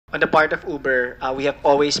On the part of Uber, we have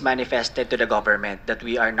always manifested to the government that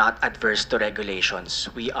we are not adverse to regulations.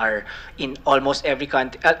 We are in almost in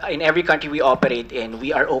every country we operate in,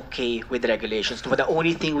 we are okay with regulations. But the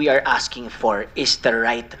only thing we are asking for is the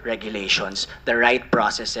right regulations, the right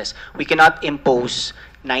processes. We cannot impose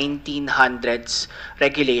 1900s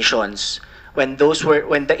regulations when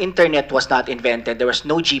the internet was not invented. There was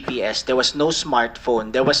no GPS, there was no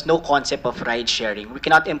smartphone, there was no concept of ride sharing. We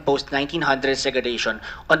cannot impose 1900s regulation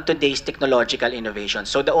on today's technological innovation.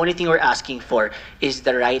 So the only thing we're asking for is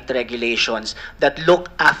the right regulations that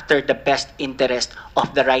look after the best interest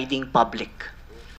of the riding public.